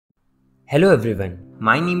Hello everyone,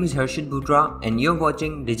 my name is Harshit Bhutra and you're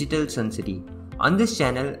watching Digital Sun City. On this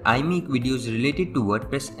channel, I make videos related to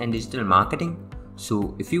WordPress and digital marketing.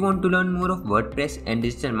 So if you want to learn more of WordPress and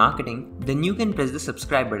digital marketing, then you can press the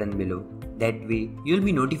subscribe button below. That way, you'll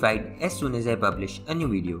be notified as soon as I publish a new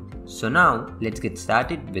video. So now, let's get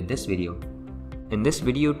started with this video. In this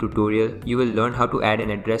video tutorial, you will learn how to add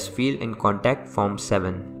an address field in Contact Form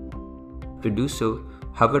 7. To do so,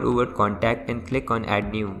 hover over Contact and click on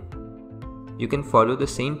Add New. You can follow the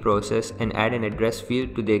same process and add an address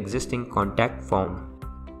field to the existing contact form.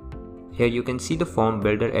 Here you can see the form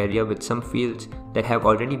builder area with some fields that have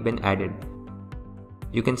already been added.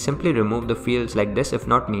 You can simply remove the fields like this if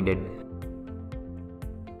not needed.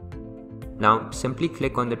 Now simply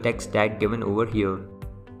click on the text tag given over here.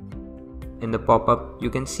 In the pop-up,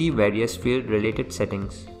 you can see various field related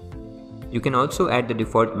settings. You can also add the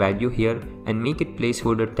default value here and make it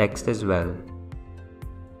placeholder text as well.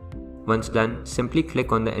 Once done, simply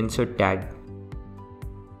click on the insert tag.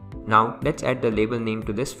 Now let's add the label name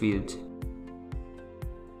to this field.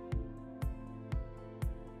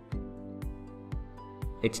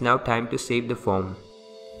 It's now time to save the form.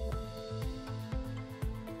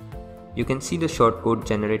 You can see the shortcode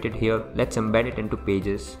generated here. Let's embed it into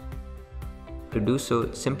Pages. To do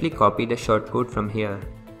so, simply copy the shortcode from here.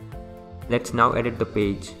 Let's now edit the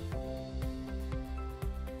page.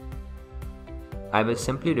 I will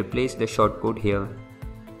simply replace the shortcode here.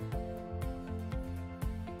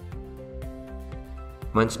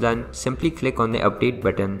 Once done, simply click on the update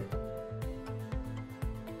button.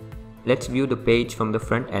 Let's view the page from the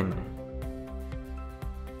front end.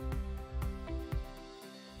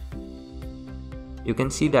 You can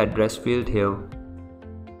see the address field here.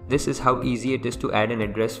 This is how easy it is to add an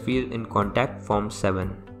address field in Contact Form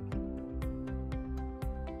 7.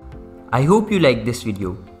 I hope you liked this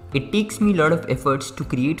video. It takes me a lot of efforts to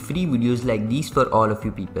create free videos like these for all of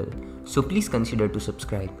you people, so please consider to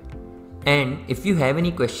subscribe. And if you have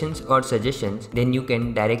any questions or suggestions, then you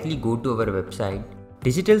can directly go to our website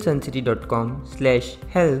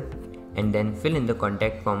digitalsuncity.com/help and then fill in the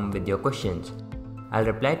contact form with your questions. I'll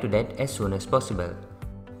reply to that as soon as possible.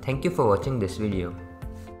 Thank you for watching this video.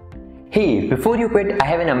 Hey, before you quit, I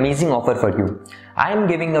have an amazing offer for you. I am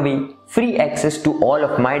giving away free access to all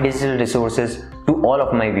of my digital resources to all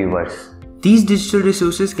of my viewers. These digital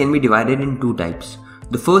resources can be divided in two types.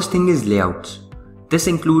 The first thing is layouts. This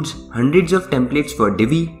includes hundreds of templates for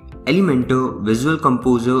Divi, Elementor, Visual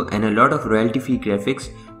Composer and a lot of royalty-free graphics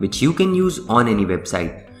which you can use on any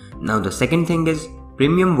website. Now the second thing is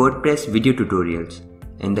premium WordPress video tutorials.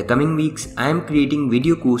 In the coming weeks, I am creating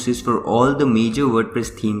video courses for all the major WordPress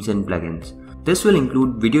themes and plugins. This will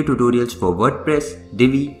include video tutorials for WordPress,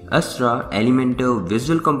 Divi, Astra, Elementor,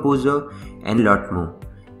 Visual Composer and a lot more.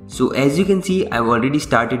 So as you can see, I've already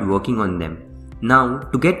started working on them. Now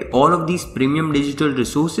to get all of these premium digital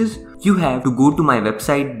resources, you have to go to my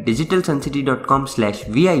website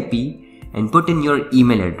digitalsuncity.com/VIP and put in your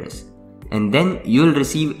email address. And then you'll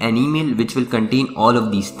receive an email which will contain all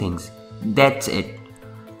of these things. That's it.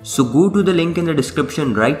 So go to the link in the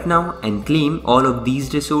description right now and claim all of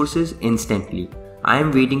these resources instantly. I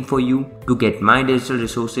am waiting for you to get my digital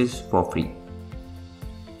resources for free.